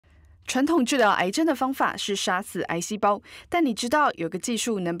传统治疗癌症的方法是杀死癌细胞，但你知道有个技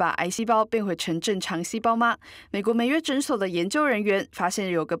术能把癌细胞变回成正常细胞吗？美国梅约诊所的研究人员发现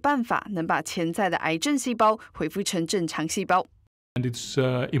有个办法能把潜在的癌症细胞恢复成正常细胞。And it's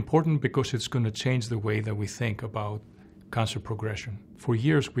important because it's going to change the way that we think about cancer progression. For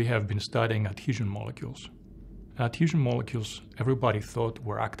years, we have been studying adhesion molecules. Adhesion molecules, everybody thought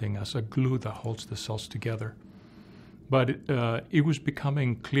were acting as a glue that holds the cells together. But it was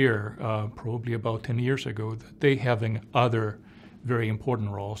becoming clear, probably about 10 years ago, that they having other very important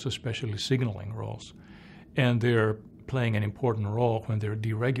roles, especially signaling roles. And they're playing an important role when they're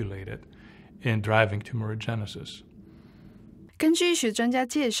deregulated in driving tumorigenesis. 根据医学专家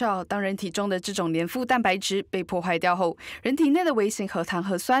介绍，当人体中的这种粘附蛋白质被破坏掉后，人体内的微型核糖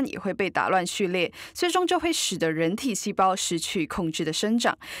核酸也会被打乱序列，最终就会使得人体细胞失去控制的生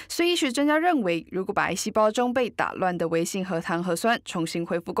长。所以医学专家认为，如果把癌细胞中被打乱的微型核糖核酸重新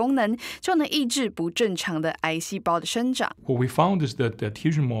恢复功能，就能抑制不正常的癌细胞的生长。What we found is that the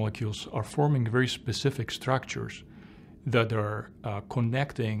adhesion molecules are forming very specific structures that are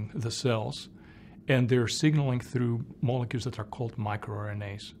connecting the cells.And they're signaling through molecules that are called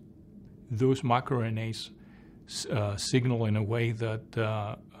microRNAs. Those microRNAs signal in a way that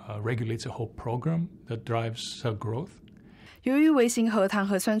regulates a whole program that drives cell growth. 由于微型核糖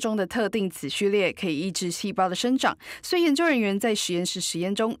核酸中的特定子序列可以抑制细胞的生长，所以研究人员在实验室实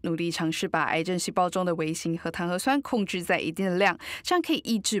验中努力尝试把癌症细胞中的微型核糖核酸控制在一定的量，这样可以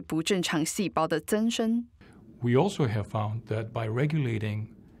抑制不正常细胞的增生。We also have found that by regulating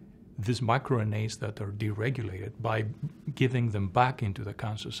these microRNAs that are deregulated, by giving them back into the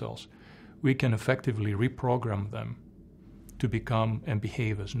cancer cells, we can effectively reprogram them to become and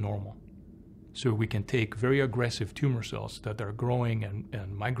behave as normal. So we can take very aggressive tumor cells that are growing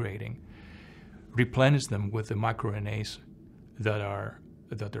and migrating, replenish them with the microRNAs that are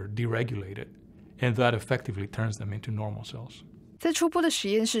deregulated, and that effectively turns them into normal cells. 在初步的实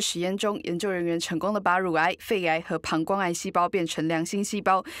验室实验中，研究人员成功的把乳癌、肺癌和膀胱癌细胞变成良性细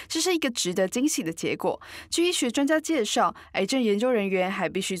胞，这是一个值得惊喜的结果。据医学专家介绍，癌症研究人员还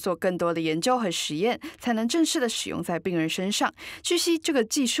必须做更多的研究和实验，才能正式的使用在病人身上。据悉，这个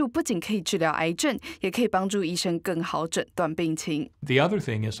技术不仅可以治疗癌症，也可以帮助医生更好诊断病情。The other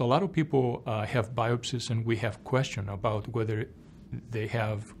thing is a lot of people have biopsies, and we have question about whether they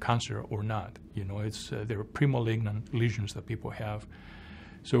have cancer or not. You know, they're premalignant lesions that people have.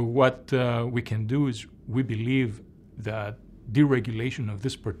 So what we can do is we believe that deregulation of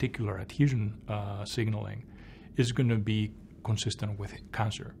this particular adhesion signaling is going to be consistent with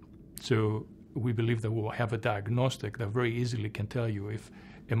cancer. So we believe that we'll have a diagnostic that very easily can tell you if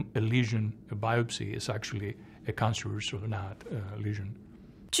a lesion, a biopsy, is actually a cancerous or not lesion.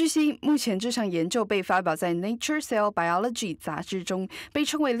 据悉，目前这项研究被发表在《Nature Cell Biology》杂志中，被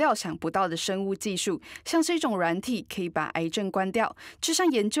称为料想不到的生物技术，像是一种软体可以把癌症关掉。这项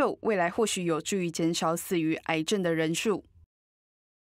研究未来或许有助于减少死于癌症的人数。